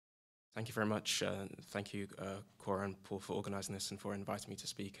Thank you very much. Thank you, Cora and Paul, for organising this and for inviting me to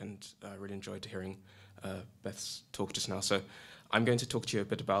speak, and I really enjoyed hearing Beth's talk just now. So I'm going to talk to you a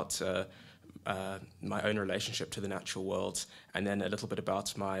bit about my own relationship to the natural world, and then a little bit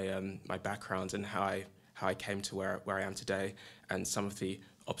about my background and how I came to where I am today, and some of the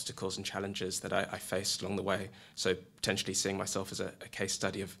obstacles and challenges that I faced along the way. So potentially seeing myself as a case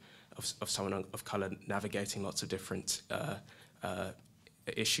study of someone of colour navigating lots of different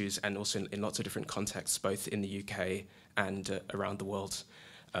issues, and also in lots of different contexts, both in the UK and around the world.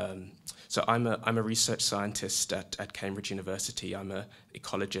 So I'm a research scientist at Cambridge University. I'm an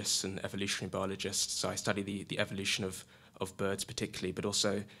ecologist and evolutionary biologist, so I study the evolution of birds particularly, but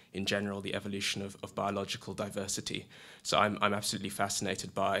also in general the evolution of biological diversity. So I'm absolutely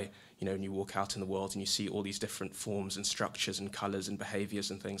fascinated by, when you walk out in the world and you see all these different forms and structures and colours and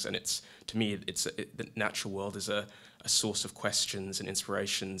behaviours and things, and to me the natural world is a source of questions and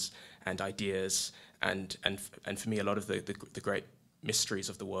inspirations and ideas, and for me a lot of the great mysteries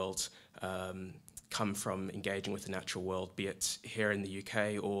of the world come from engaging with the natural world, be it here in the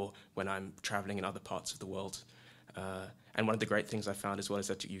UK or when I'm travelling in other parts of the world. And one of the great things I found as well is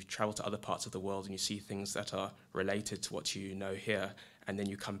that you travel to other parts of the world and you see things that are related to what you know here, and then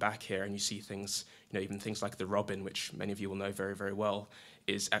you come back here and you see things, even things like the robin, which many of you will know very, very well,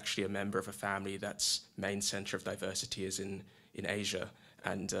 is actually a member of a family that's main centre of diversity is in Asia.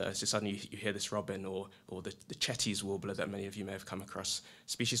 And so suddenly you hear this robin or the Chetty's warbler that many of you may have come across.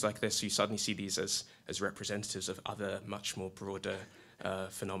 Species like this, you suddenly see these as representatives of other much more broader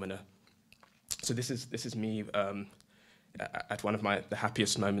phenomena. So this is me at one of the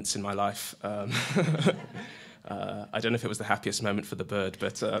happiest moments in my life. I don't know if it was the happiest moment for the bird,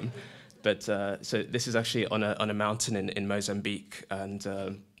 but so this is actually on a mountain in Mozambique,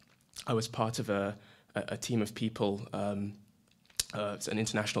 and I was part of a team of people. It's an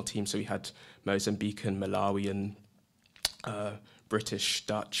international team, so we had Mozambican, Malawian, British,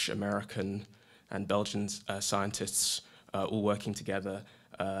 Dutch, American, and Belgian scientists all working together.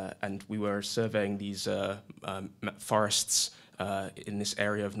 And we were surveying these forests in this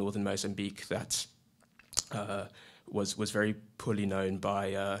area of northern Mozambique that was very poorly known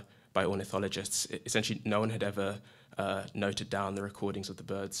by ornithologists. Essentially, no one had ever noted down the recordings of the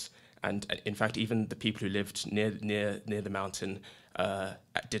birds, and in fact, even the people who lived near the mountain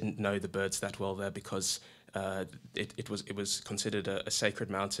didn't know the birds that well there, because it was considered a sacred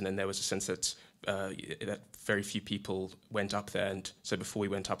mountain, and there was a sense that very few people went up there. And so before we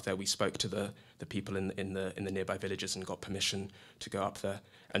went up there, we spoke to the people in the nearby villages and got permission to go up there.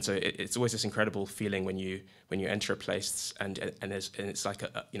 And so it's always this incredible feeling when you enter a place and it's like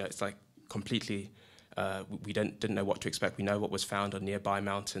it's like completely. We didn't know what to expect. We know what was found on nearby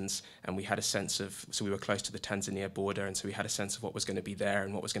mountains, and we had a sense of, so we were close to the Tanzania border, and so we had a sense of what was going to be there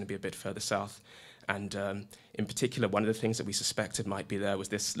and what was going to be a bit further south. And in particular, one of the things that we suspected might be there was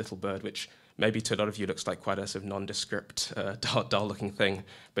this little bird, which maybe to a lot of you looks like quite a sort of nondescript, dull-looking thing,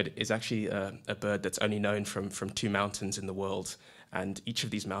 but it's actually a bird that's only known from two mountains in the world. And each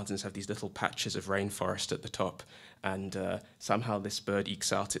of these mountains have these little patches of rainforest at the top, and somehow this bird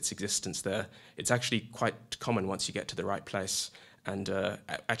ekes out its existence there. It's actually quite common once you get to the right place. And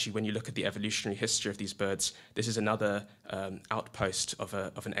actually, when you look at the evolutionary history of these birds, this is another outpost of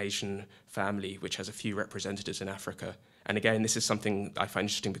an Asian family which has a few representatives in Africa. And again, this is something I find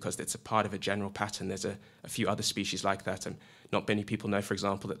interesting because it's a part of a general pattern. There's a few other species like that. And not many people know, for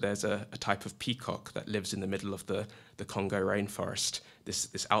example, that there's a type of peacock that lives in the middle of the Congo rainforest,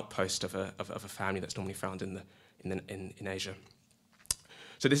 this outpost of a family that's normally found in Asia.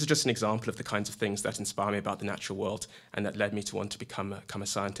 So this is just an example of the kinds of things that inspire me about the natural world and that led me to want to become a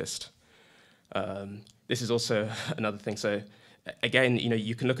scientist. This is also another thing. So again,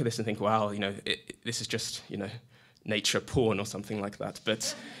 you can look at this and think, wow, this is just, nature porn or something like that.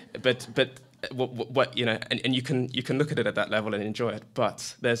 But what and you can look at it at that level and enjoy it.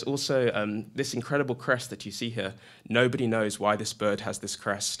 But there's also this incredible crest that you see here. Nobody knows why this bird has this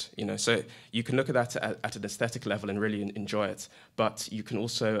crest. So you can look at that at an aesthetic level and really enjoy it. But you can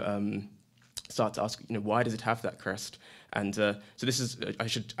also start to ask, why does it have that crest? And so this is, I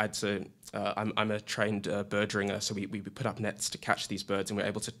should add, so I'm a trained bird ringer, so we put up nets to catch these birds, and we're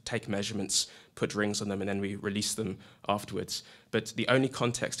able to take measurements, put rings on them, and then we release them afterwards. But the only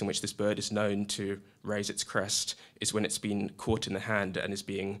context in which this bird is known to raise its crest is when it's been caught in the hand and is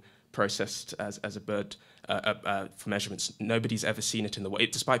being processed as a bird for measurements. Nobody's ever seen it in the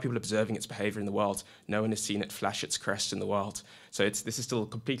wild. Despite people observing its behaviour in the wild, no one has seen it flash its crest in the wild. So this is still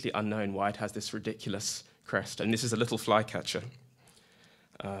completely unknown why it has this ridiculous crest. And this is a little flycatcher.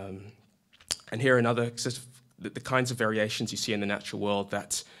 And here are another sort of the kinds of variations you see in the natural world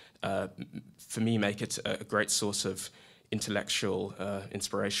that for me, make it a great source of intellectual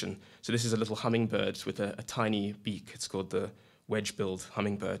inspiration. So this is a little hummingbird with a tiny beak. It's called the wedge-billed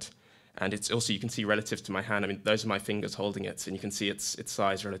hummingbird. And it's also, you can see relative to my hand, I mean, those are my fingers holding it, and you can see its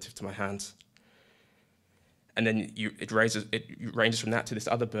size relative to my hands. And then it ranges from that to this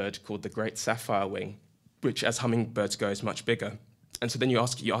other bird called the great sapphire wing, which, as hummingbirds go, is much bigger. And so then you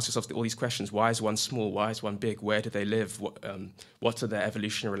ask yourself all these questions. Why is one small? Why is one big? Where do they live? What are their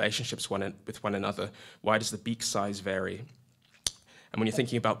evolutionary relationships with one another? Why does the beak size vary? And when you're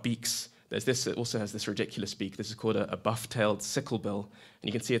thinking about beaks, there's this, it also has this ridiculous beak. This is called a buff-tailed sicklebill. And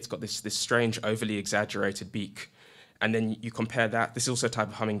you can see it's got this strange, overly exaggerated beak. And then you compare that, this is also a type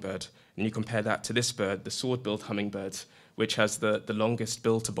of hummingbird, and you compare that to this bird, the sword-billed hummingbird, which has the longest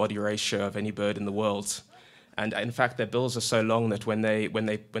bill-to-body ratio of any bird in the world. And in fact, their bills are so long that when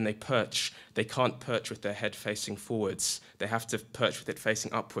they perch, they can't perch with their head facing forwards. They have to perch with it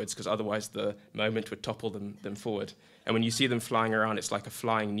facing upwards, because otherwise the moment would topple them forward. And when you see them flying around, it's like a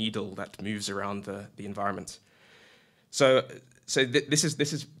flying needle that moves around the environment. So this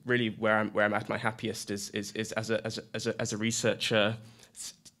is really where I'm at my happiest is as a researcher,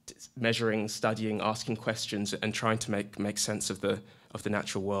 measuring, studying, asking questions, and trying to make sense of the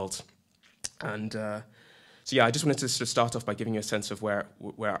natural world. And so yeah, I just wanted to sort of start off by giving you a sense of where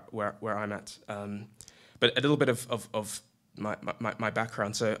I'm at, but a little bit of my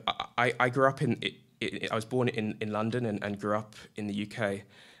background. So I grew up I was born in London and grew up in the UK,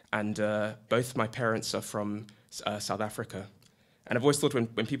 and both my parents are from South Africa. And I've always thought when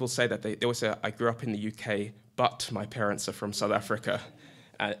people say that, they always say, I grew up in the UK, but my parents are from South Africa,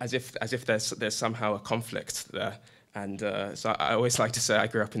 as if there's somehow a conflict there. And so I always like to say I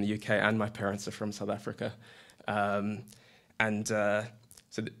grew up in the UK and my parents are from South Africa. So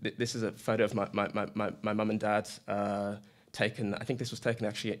this is a photo of my mum and dad taken, I think this was taken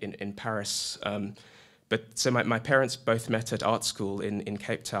actually in Paris. But so my parents both met at art school in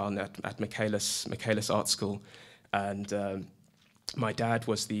Cape Town at Michaelis Art School. And my dad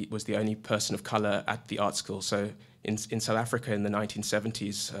was the only person of colour at the art school. So in South Africa in the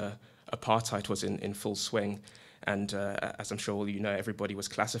 1970s, apartheid was in full swing. And as I'm sure all you know, everybody was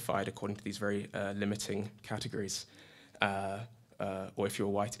classified according to these very limiting categories, or if you're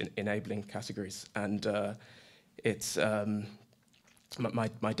white, enabling categories. And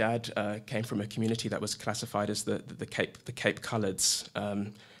my dad came from a community that was classified as the Cape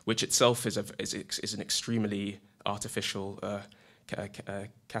Coloureds, which itself is an extremely artificial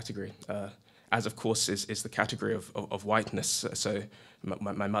category, as of course is the category of whiteness. So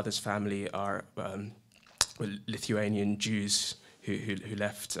my mother's family are Lithuanian Jews who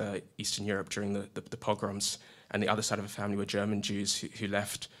left Eastern Europe during the pogroms, and the other side of the family were German Jews who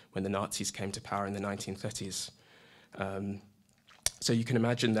left when the Nazis came to power in the 1930s. So you can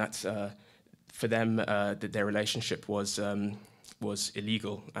imagine that for them, that their relationship was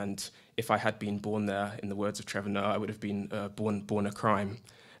illegal, and if I had been born there, in the words of Trevor Noah, I would have been born a crime,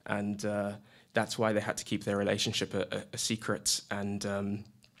 and that's why they had to keep their relationship a secret. And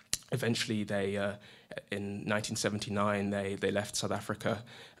eventually, in 1979, they left South Africa,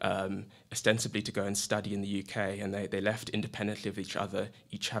 ostensibly to go and study in the UK, and they left independently of each other,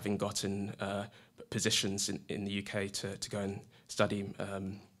 each having gotten positions in the UK to go and study,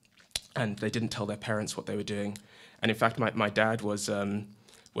 and they didn't tell their parents what they were doing. And in fact, my dad was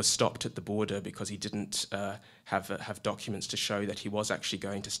stopped at the border because he didn't have documents to show that he was actually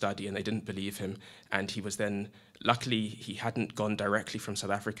going to study, and they didn't believe him. And he was then, luckily, he hadn't gone directly from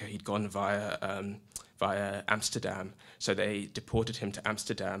South Africa. He'd gone via Amsterdam. So they deported him to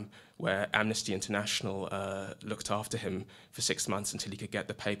Amsterdam, where Amnesty International looked after him for 6 months until he could get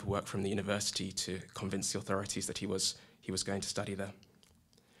the paperwork from the university to convince the authorities that he was going to study there.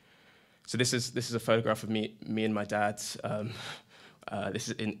 So this is a photograph of me and my dad. This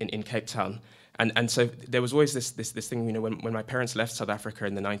is in Cape Town, and so there was always this thing. You know, when my parents left South Africa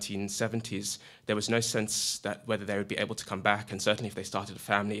in the 1970s, there was no sense that whether they would be able to come back, and certainly if they started a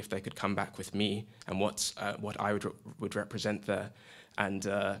family, if they could come back with me and what I would represent there. And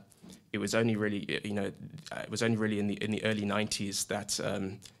it was only really, it was only really in the early 90s that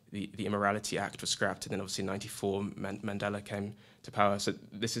the Immorality Act was scrapped, and then obviously in '94 Mandela came to power. So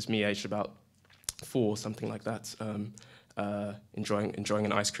this is me aged about 4, something like that, enjoying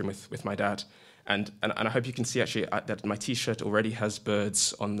an ice cream with my dad, and I hope you can see actually that my T-shirt already has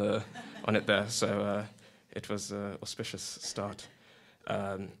birds on it there. So it was an auspicious start.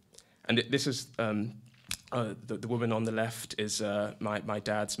 And this is the woman on the left is my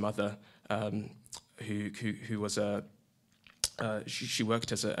dad's mother, who was she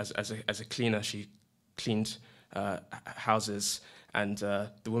worked as a cleaner. She cleaned houses, And the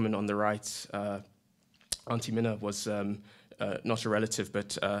woman on the right, Auntie Minna, was not a relative,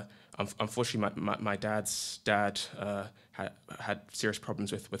 but unfortunately my dad's dad had serious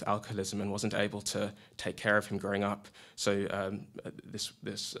problems with alcoholism and wasn't able to take care of him growing up. So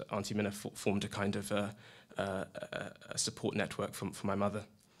this Auntie Minna formed a kind of a support network for my mother.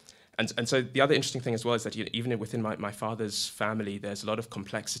 And so the other interesting thing as well is that even within my father's family, there's a lot of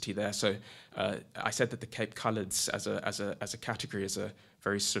complexity there. So I said that the Cape Coloured as a category is a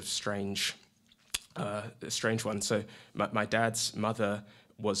very sort of strange one. So my dad's mother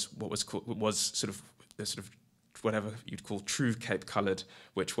was sort of whatever you'd call true Cape Coloured,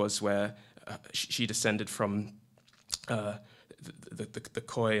 which was where she descended from the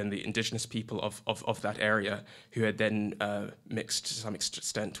Khoi and the indigenous people of that area, who had then mixed to some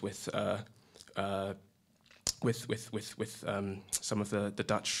extent with some of the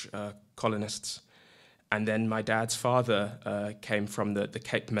Dutch colonists. And then my dad's father came from the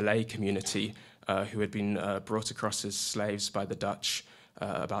Cape Malay community, who had been brought across as slaves by the Dutch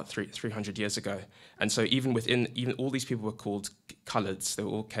about 300 years ago. And so even all these people were called Coloureds. They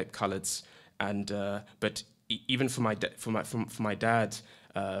were all Cape Coloureds. And but even for my dad,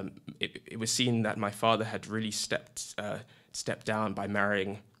 it was seen that my father had really stepped down by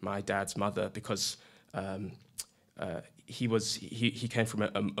marrying my dad's mother, because he came from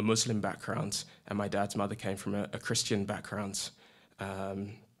a Muslim background, and my dad's mother came from a Christian background.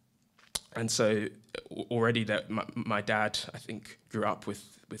 And so already that my dad, I think, grew up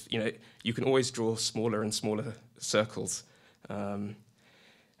with you can always draw smaller and smaller circles.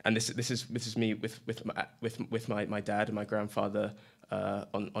 And this is me with my dad and my grandfather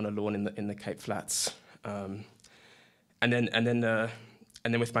on a lawn in the Cape Flats, and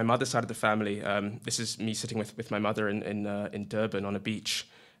then with my mother's side of the family, this is me sitting with my mother in Durban on a beach,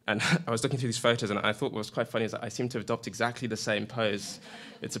 and I was looking through these photos, and I thought what was quite funny is that I seem to adopt exactly the same pose.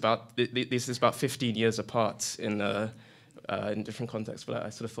 This is about 15 years apart in different contexts, but I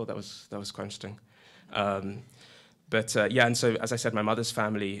sort of thought that was quite interesting. But and so as I said, my mother's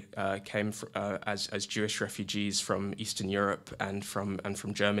family came as Jewish refugees from Eastern Europe and from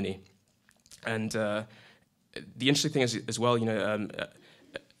Germany. And the interesting thing is as well,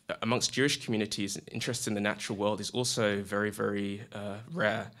 amongst Jewish communities, interest in the natural world is also very, very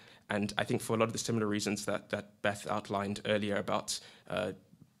rare. And I think for a lot of the similar reasons that Beth outlined earlier about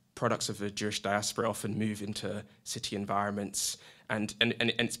products of the Jewish diaspora often move into city environments, and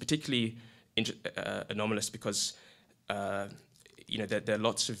it's particularly anomalous because there are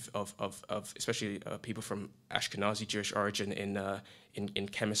lots of especially people from Ashkenazi Jewish origin in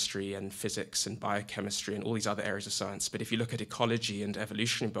chemistry and physics and biochemistry and all these other areas of science. But if you look at ecology and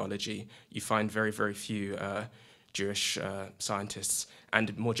evolutionary biology, you find very, very few Jewish scientists,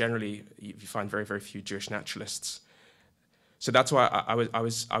 and more generally, you find very, very few Jewish naturalists. So that's why I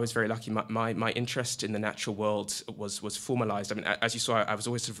was very lucky. My interest in the natural world was formalized. I mean, as you saw, I was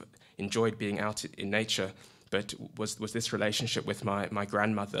always sort of enjoyed being out in nature, but was this relationship with my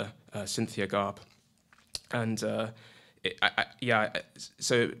grandmother, Cynthia Garb. And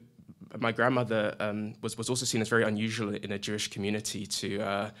so my grandmother was also seen as very unusual in a Jewish community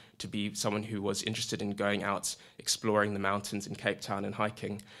to be someone who was interested in going out exploring the mountains in Cape Town and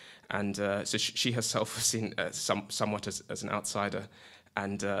hiking. And so she herself was seen somewhat as an outsider.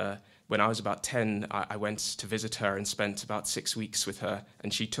 And when I was about 10, I went to visit her and spent about 6 weeks with her.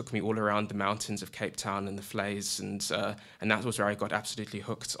 And she took me all around the mountains of Cape Town and the Flays. And that was where I got absolutely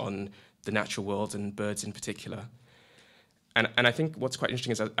hooked on the natural world and birds in particular. And I think what's quite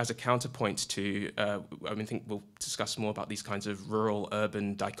interesting is as a counterpoint to, I think we'll discuss more about these kinds of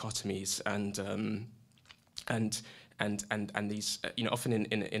rural-urban dichotomies and these, often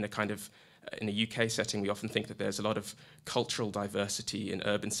in a kind of, in a UK setting, we often think that there's a lot of cultural diversity in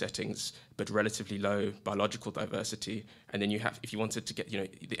urban settings, but relatively low biological diversity. And then you have, if you wanted to get,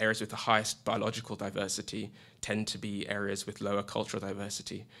 the areas with the highest biological diversity tend to be areas with lower cultural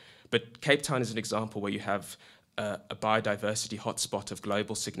diversity. But Cape Town is an example where you have a biodiversity hotspot of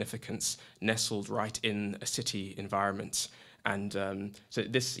global significance nestled right in a city environment. And so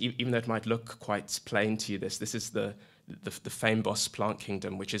this, even though it might look quite plain to you, this is the Fynbos plant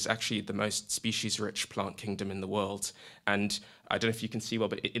kingdom, which is actually the most species-rich plant kingdom in the world. And I don't know if you can see well,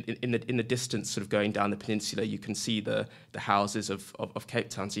 but in the distance, sort of going down the peninsula, you can see the houses of Cape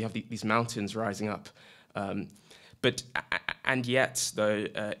Town. So you have these mountains rising up. And yet, though,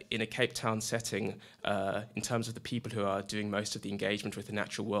 in a Cape Town setting, in terms of the people who are doing most of the engagement with the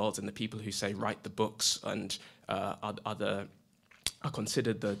natural world and the people who, say, write the books and other are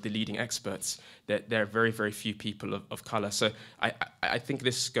considered the leading experts, there are very, very few people of color. So I think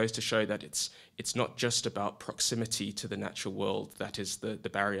this goes to show that it's not just about proximity to the natural world that is the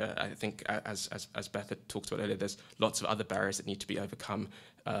barrier. I think, as Beth had talked about earlier, there's lots of other barriers that need to be overcome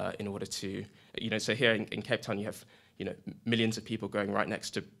in order to, so here in Cape Town you have, millions of people going right next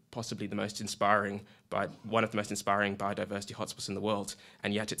to possibly one of the most inspiring biodiversity hotspots in the world,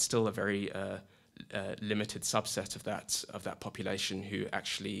 and yet it's still a very limited subset of that population who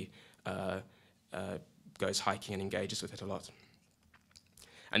actually goes hiking and engages with it a lot.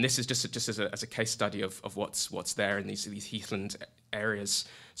 And this is just as a case study of what's there in these heathland areas.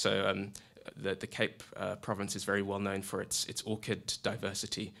 So the Cape province is very well known for its orchid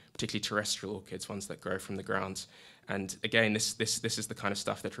diversity, particularly terrestrial orchids, ones that grow from the ground. And again, this is the kind of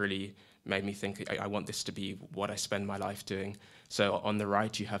stuff that really made me think I want this to be what I spend my life doing. So on the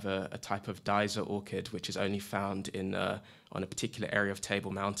right, you have a type of Dyser orchid, which is only found on a particular area of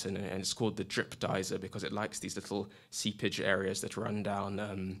Table Mountain, and it's called the drip Dyser because it likes these little seepage areas that run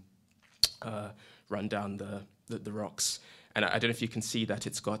down the rocks. And I don't know if you can see that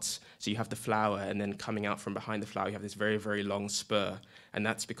it's got, so you have the flower, and then coming out from behind the flower, you have this very, very long spur, and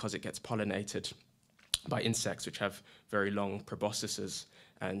that's because it gets pollinated by insects which have very long proboscises.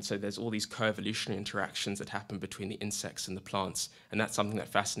 And so there's all these co-evolutionary interactions that happen between the insects and the plants, and that's something that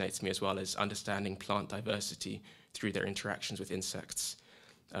fascinates me as well, as understanding plant diversity through their interactions with insects.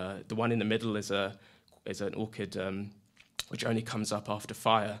 The one in the middle is an orchid which only comes up after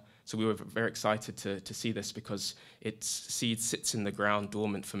fire. So we were very excited to see this because its seed sits in the ground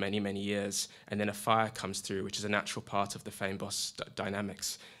dormant for many, many years, and then a fire comes through, which is a natural part of the fame-boss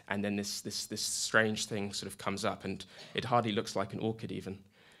dynamics. And then this strange thing sort of comes up, and it hardly looks like an orchid even.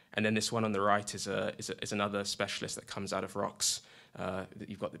 And then this one on the right is another specialist that comes out of rocks. That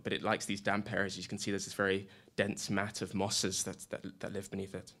you've got, but it likes these damp areas. You can see there's this very dense mat of mosses that live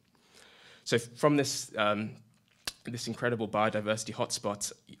beneath it. So from this incredible biodiversity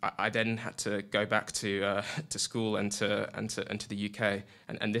hotspot, I then had to go back to school and to the UK,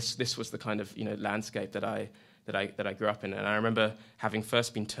 and this was the kind of landscape that I grew up in. And I remember having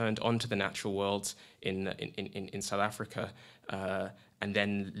first been turned onto the natural world in South Africa, and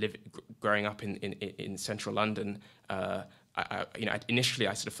then growing up in central London. Initially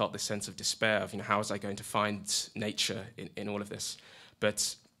I sort of felt this sense of despair of how was I going to find nature in all of this,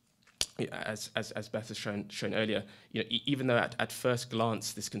 but as Beth has shown earlier, even though at first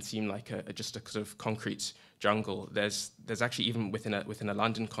glance this can seem like just a sort of concrete jungle, there's actually, even within a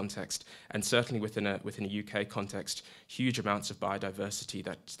London context, and certainly within a UK context, huge amounts of biodiversity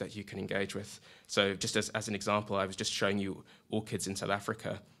that you can engage with. So just as an example, I was just showing you orchids in South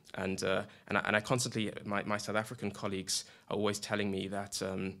Africa, and I constantly, my South African colleagues are always telling me that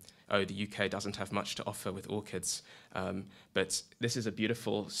the UK doesn't have much to offer with orchids, but this is a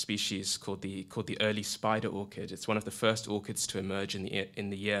beautiful species called the early spider orchid. It's one of the first orchids to emerge in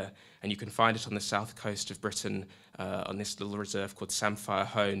the year, and you can find it on the south coast of Britain on this little reserve called Samphire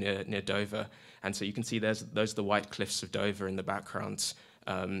Hoe near Dover. And so you can see those are the white cliffs of Dover in the background,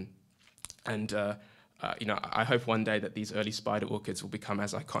 I hope one day that these early spider orchids will become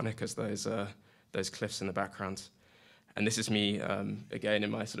as iconic as those cliffs in the background. And this is me again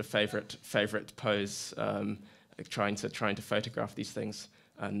in my sort of favorite pose, trying to photograph these things.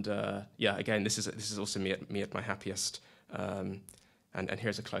 And again, this is also me at my happiest. And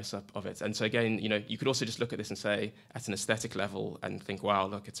here's a close-up of it. And so again, you could also just look at this and say, at an aesthetic level, and think, wow,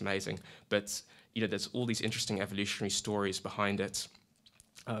 look, it's amazing. But there's all these interesting evolutionary stories behind it.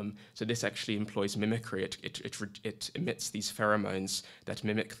 So this actually employs mimicry. It emits these pheromones that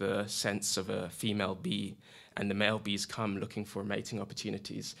mimic the sense of a female bee, and the male bees come looking for mating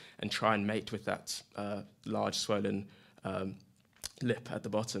opportunities and try and mate with that large swollen lip at the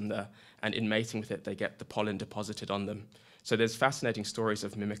bottom there. And in mating with it, they get the pollen deposited on them. So there's fascinating stories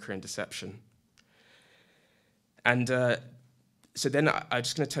of mimicry and deception. And so then I'm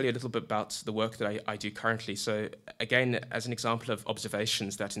just going to tell you a little bit about the work that I do currently. So again, as an example of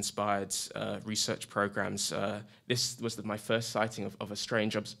observations that inspired research programs, this was my first sighting of a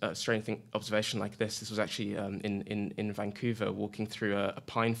strange observation like this. This was actually in Vancouver, walking through a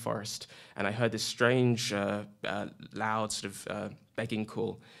pine forest, and I heard this strange, loud sort of begging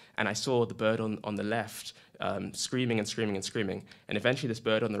call, and I saw the bird on the left screaming and screaming and screaming, and eventually this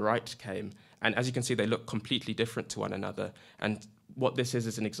bird on the right came. And as you can see, they look completely different to one another. And what this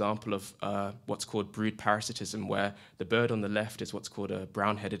is an example of what's called brood parasitism, where the bird on the left is what's called a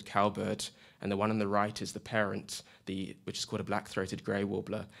brown-headed cowbird, and the one on the right is the parent, which is called a black-throated grey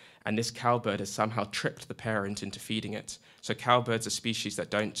warbler. And this cowbird has somehow tricked the parent into feeding it. So cowbirds are species that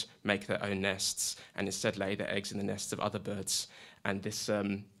don't make their own nests and instead lay their eggs in the nests of other birds. And this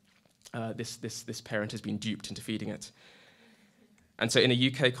parent has been duped into feeding it. And so in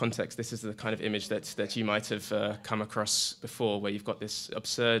a UK context, this is the kind of image that you might have come across before, where you've got this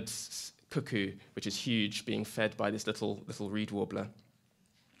absurd cuckoo, which is huge, being fed by this little reed warbler.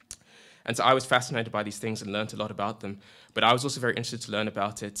 And so I was fascinated by these things and learned a lot about them. But I was also very interested to learn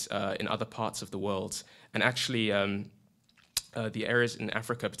about it in other parts of the world. And actually, the areas in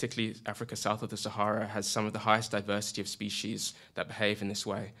Africa, particularly Africa south of the Sahara, has some of the highest diversity of species that behave in this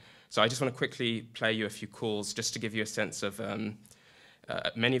way. So I just want to quickly play you a few calls just to give you a sense of...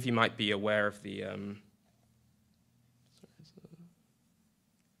 many of you might be aware of the...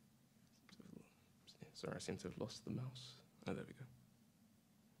 sorry, I seem to have lost the mouse. Oh, there we go.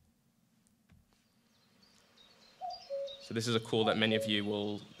 So this is a call that many of you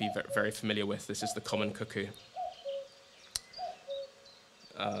will be very familiar with. This is the common cuckoo.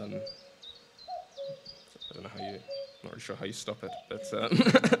 I don't know how you... I'm not really sure how you stop it, but...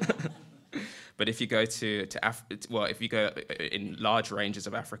 But if you go if you go in large ranges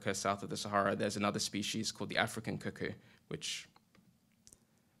of Africa south of the Sahara, there's another species called the African cuckoo, which...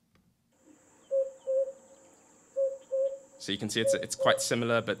 So you can see it's quite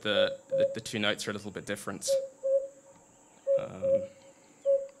similar, but the two notes are a little bit different.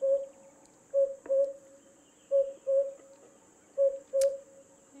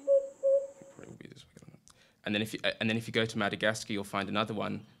 And then if you go to Madagascar, you'll find another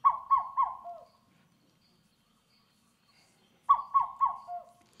one.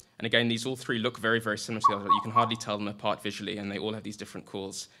 And again, these all three look very, very similar to each other. You can hardly tell them apart visually, and they all have these different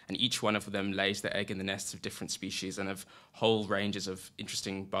calls. And each one of them lays their egg in the nests of different species and have whole ranges of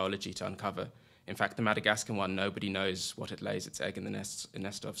interesting biology to uncover. In fact, the Madagascar one, nobody knows what it lays its egg in the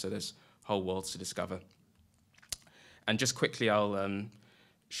nest of, so there's whole worlds to discover. And just quickly, I'll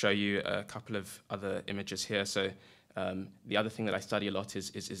show you a couple of other images here. So the other thing that I study a lot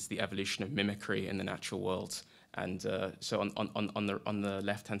is the evolution of mimicry in the natural world. And so on the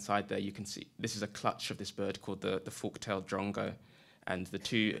left-hand side there, you can see this is a clutch of this bird called the fork-tailed drongo. And the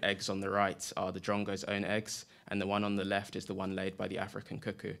two eggs on the right are the drongo's own eggs, and the one on the left is the one laid by the African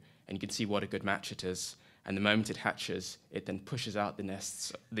cuckoo. And you can see what a good match it is. And the moment it hatches, it then pushes out the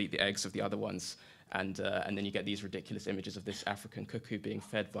nests, the eggs of the other ones. And then you get these ridiculous images of this African cuckoo being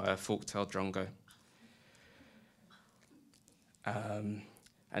fed by a fork-tailed drongo.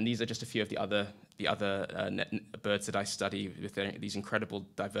 And these are just a few of the other birds that I study with these incredible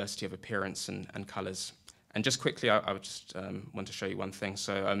diversity of appearance and colours. And just quickly, I would just want to show you one thing.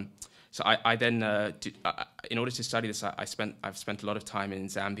 So I then, in order to study this, I've spent a lot of time in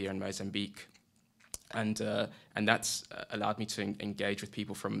Zambia and Mozambique, and that's allowed me to engage with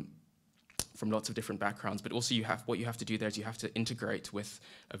people from lots of different backgrounds. But also, what you have to do there is you have to integrate with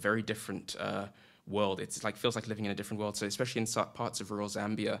a very different world. It's like feels like living in a different world. So especially in parts of rural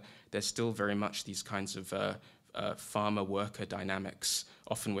Zambia, there's still very much these kinds of farmer-worker dynamics,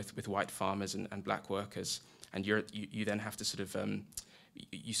 often with white farmers and black workers. And you then have to sort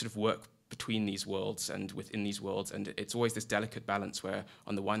of work between these worlds and within these worlds, and it's always this delicate balance where,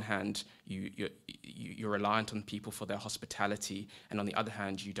 on the one hand, you're reliant on people for their hospitality, and on the other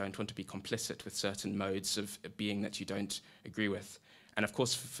hand, you don't want to be complicit with certain modes of being that you don't agree with. And of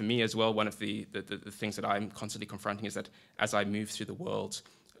course, for me as well, one of the things that I'm constantly confronting is that as I move through the world,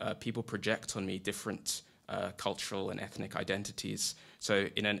 people project on me different cultural and ethnic identities. So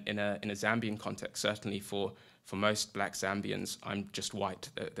in a Zambian context, certainly for most black Zambians, I'm just white.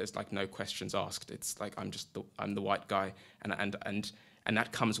 There's like no questions asked. It's like I'm the white guy, and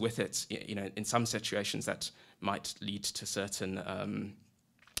that comes with it. You know, in some situations that might lead to certain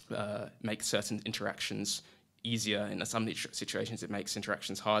make certain interactions easier. In some situations, it makes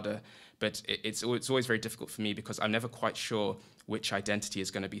interactions harder. But it's always very difficult for me because I'm never quite sure which identity is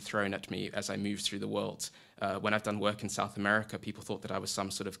going to be thrown at me as I move through the world. When I've done work in South America, people thought that I was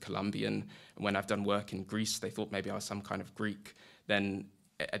some sort of Colombian. When I've done work in Greece, they thought maybe I was some kind of Greek. Then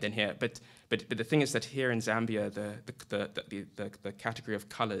here, but the thing is that here in Zambia, the category of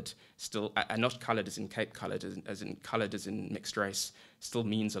coloured still, and not coloured as in Cape coloured, as in coloured as in mixed race, still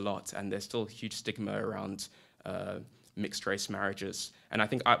means a lot, and there's still a huge stigma around mixed race marriages. And I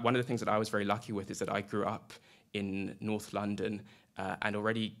think one of the things that I was very lucky with is that I grew up in North London and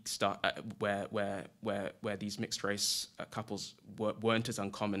already where these mixed race couples weren't as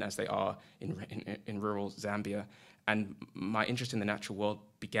uncommon as they are in rural Zambia. And my interest in the natural world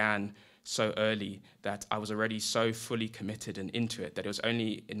began so early that I was already so fully committed and into it that it was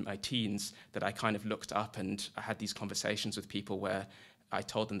only in my teens that I kind of looked up, and I had these conversations with people where I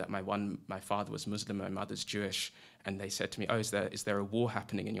told them that my father was Muslim, my mother's Jewish, and they said to me, "Oh, is there a war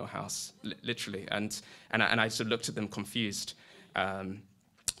happening in your house?" Literally, and I sort of looked at them confused.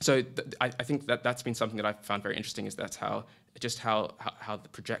 So I think that's been something that I've found very interesting, is that's how the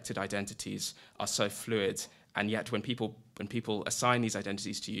projected identities are so fluid, and yet when people assign these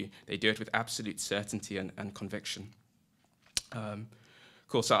identities to you, they do it with absolute certainty and conviction.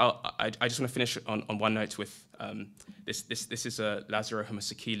 Cool. So I just want to finish on one note with this. This is Lazaro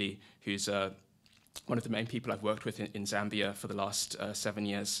Homosekili, who's one of the main people I've worked with in Zambia for the last 7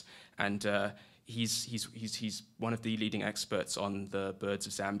 years, and he's one of the leading experts on the birds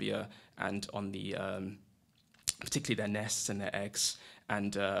of Zambia and on the particularly their nests and their eggs,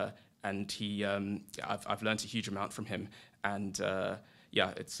 and I've learned a huge amount from him, and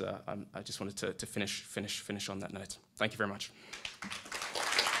yeah, it's I just wanted to finish on that note. Thank you very much.